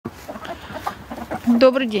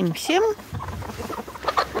Добрый день всем.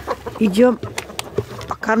 Идем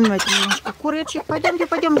покормить немножко курочек. Пойдемте,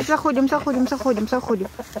 заходим.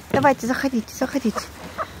 Давайте, заходите.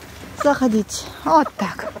 Вот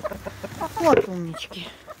так. Вот умнички.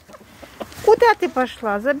 Куда ты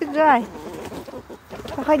пошла? Забегай.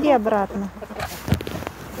 Заходи обратно.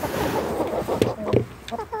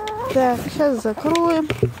 Так, сейчас закроем.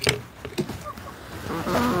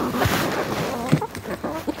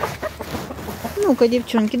 Ну-ка,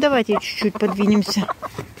 девчонки, давайте чуть-чуть подвинемся.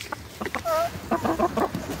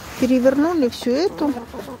 Перевернули всю эту.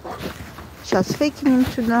 Сейчас выкинем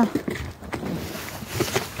сюда,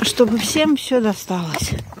 чтобы всем все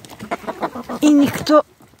досталось. И никто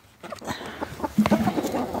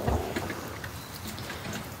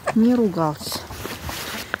не ругался.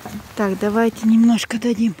 Так, давайте немножко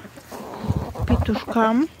дадим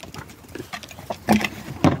петушкам.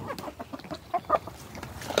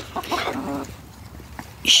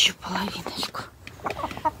 Еще половиночку.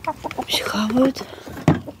 Все хавают.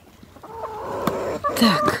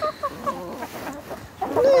 Так.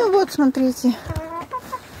 Ну и вот, смотрите.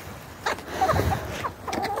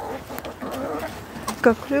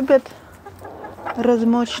 Как любят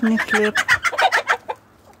размоченный хлеб.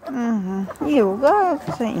 Угу. И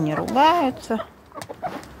ругаются, и не ругаются.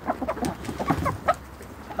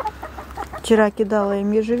 Вчера кидала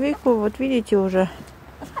им ежевику. Вот видите, уже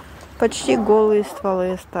почти голые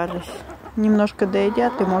стволы остались. Немножко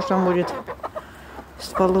доедят, и можно будет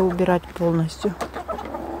стволы убирать полностью.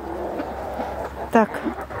 Так,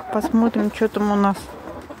 посмотрим, что там у нас.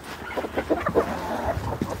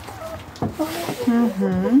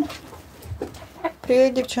 Угу.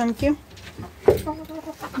 Привет, девчонки.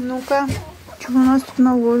 Ну-ка, что у нас тут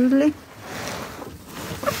наложили?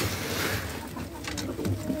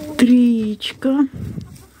 Тричка.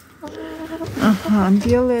 Ага,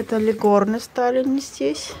 белые это легорны стали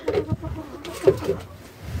нестись.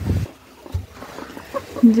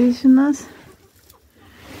 Здесь у нас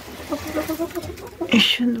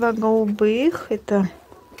еще два голубых. Это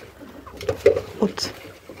от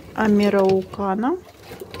амераукана.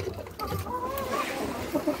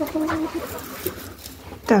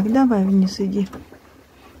 Так, давай вниз иди.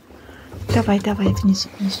 Давай вниз.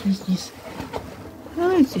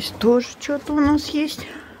 А здесь тоже что-то у нас есть.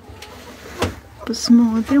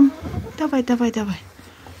 Посмотрим. Давай.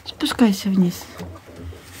 Спускайся вниз.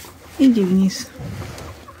 Иди вниз.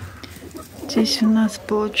 Здесь у нас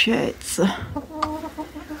получается...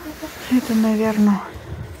 Это, наверное,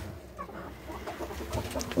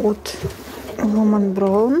 от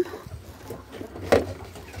Браун.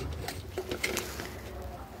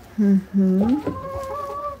 Угу.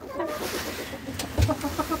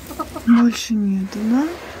 Больше нету, да?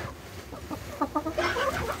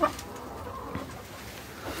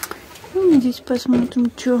 И здесь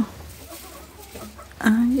посмотрим, что. А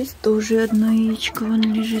здесь тоже одно яичко вон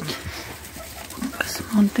лежит.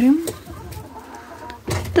 Посмотрим.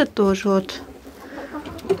 Это тоже вот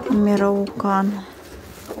амераукана.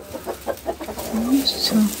 И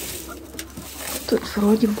все. Тут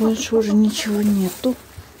вроде больше уже ничего нету.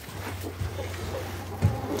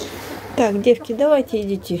 Так, девки, давайте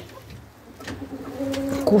идите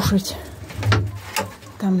кушать.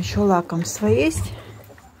 Там еще лакомство есть.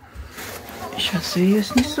 Сейчас я ее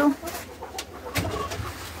снесу.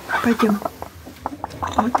 Пойдем.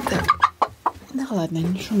 Вот так. Да ладно,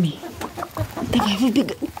 не шуми. Давай,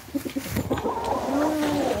 выбегай.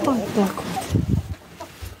 Вот так вот.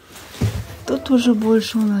 Тут уже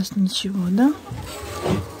больше у нас ничего, да?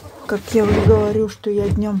 Как я уже говорю, что я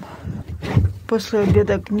днем после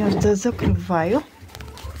обеда гнезда закрываю.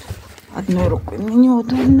 Одной рукой мне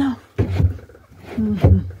неудобно.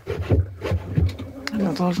 Угу.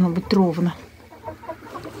 Оно должно быть ровно.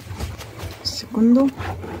 Секунду.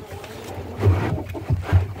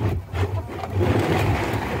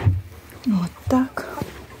 Вот так.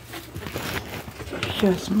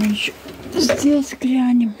 Сейчас мы еще здесь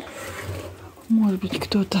глянем. Может быть,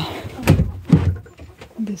 кто-то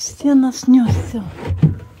без стены снесся.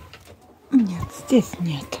 Нет, здесь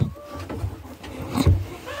нет.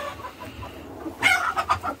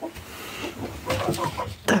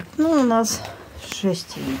 Так, ну у нас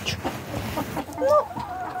 6 яичек. Ну,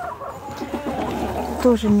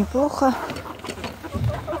 тоже неплохо,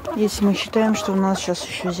 если мы считаем, что у нас сейчас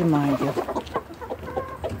еще зима идет.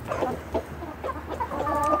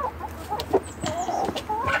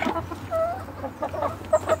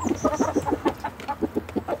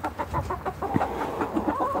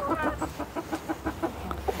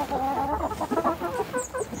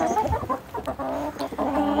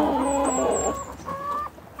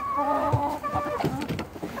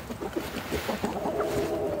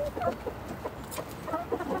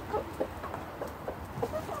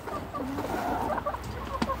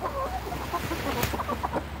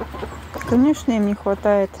 Конечно, им не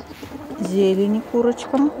хватает зелени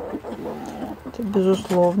курочкам. Это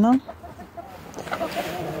безусловно.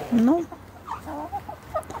 Но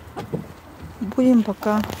будем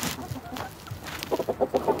пока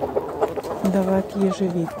давать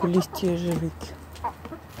ежевику, листья ежевики.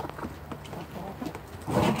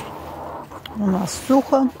 У нас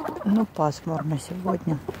сухо, но пасмурно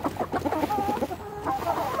сегодня.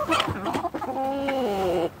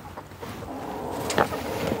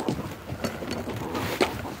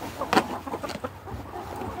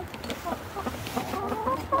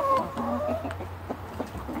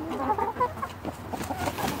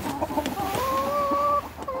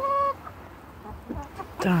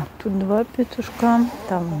 Так, тут 2 петушка,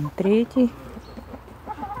 там 3.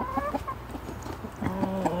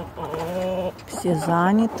 Все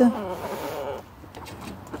заняты.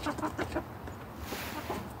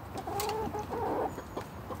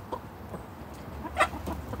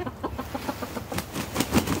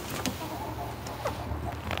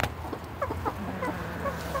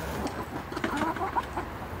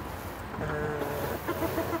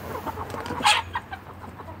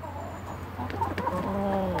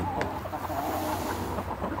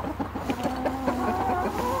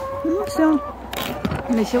 Ну все,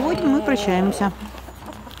 на сегодня мы прощаемся.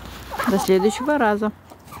 До следующего раза.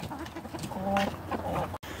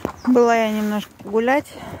 Была я немножко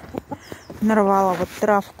гулять, нарвала вот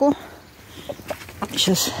травку.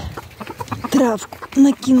 Сейчас травку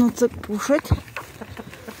накинуться кушать.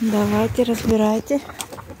 Давайте, разбирайте.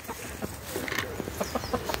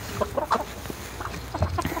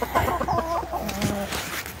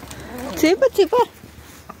 Цыпа-цыпа.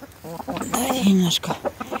 Давайте немножко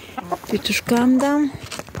петушкам дам.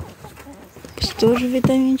 Пусть тоже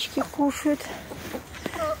витаминчики кушают.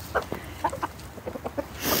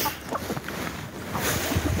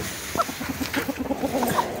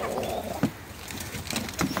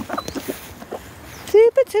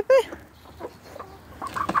 Цыпы-цыпы.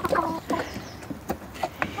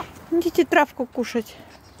 Идите травку кушать.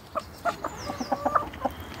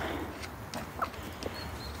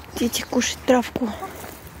 Идите кушать травку.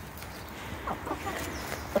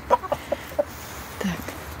 Так.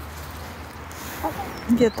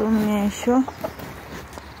 Где-то у меня еще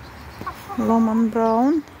ломан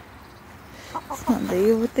браун. Надо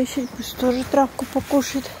ее вытащить, пусть тоже травку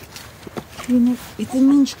покушает.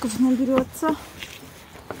 Витаминчиков наберется.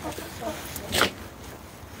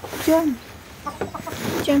 Идем.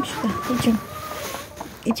 Идем сюда. Идем.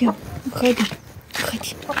 Идем. Уходи.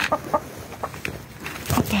 Уходи.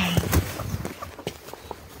 Опа.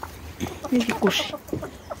 Иди кушай.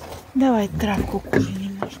 Давай травку кушай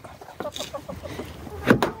немножко.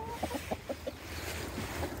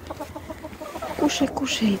 Кушай,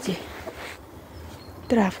 кушай, иди.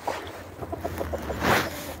 Травку.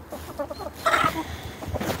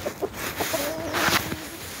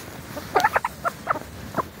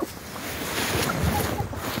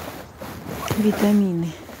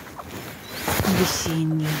 Витамины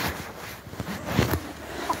весенние.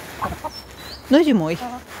 Но зимой.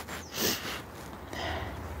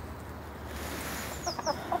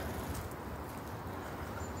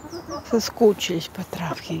 Соскучились по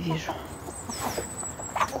травке, вижу.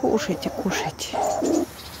 Кушайте, кушайте.